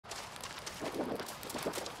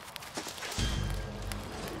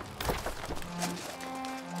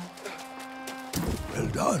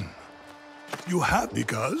done. You have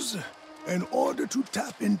because, in order to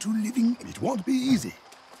tap into living, it won't be easy.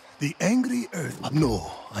 The angry earth...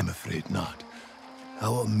 No, I'm afraid not.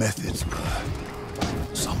 Our methods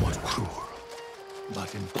were somewhat cruel,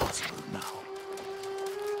 but impossible now.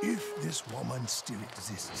 If this woman still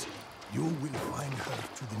exists, you will find her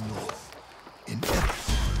to the north, in Earth.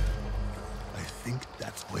 I think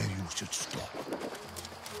that's where you should stop.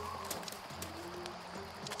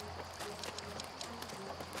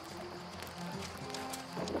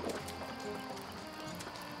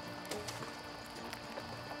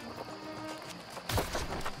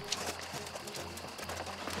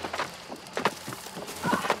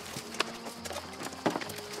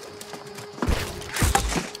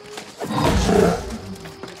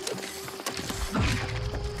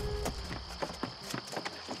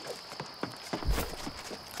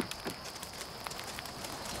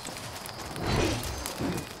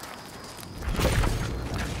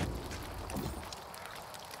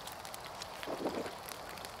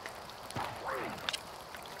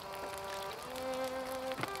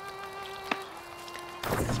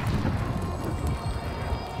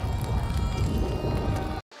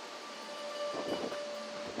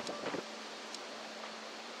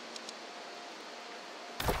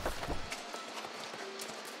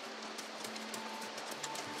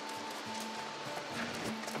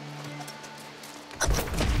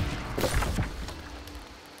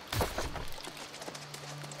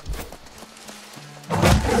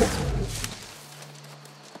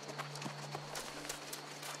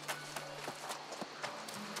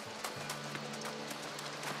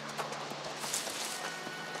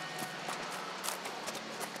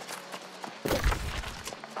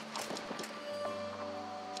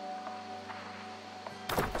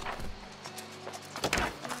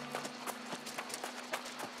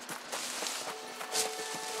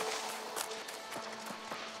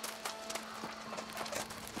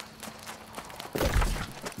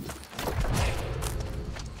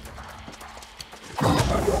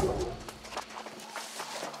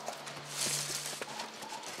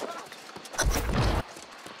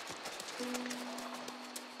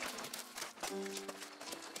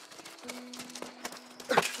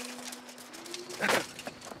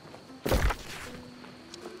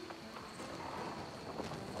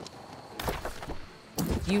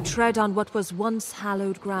 You tread on what was once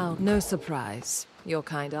hallowed ground. No surprise. Your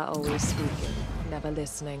kind are always speaking, never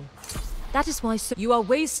listening. That is why you are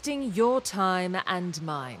wasting your time and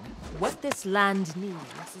mine. What this land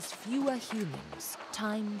needs is fewer humans,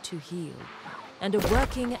 time to heal, and a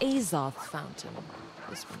working Azoth fountain.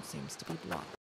 This one seems to be blocked.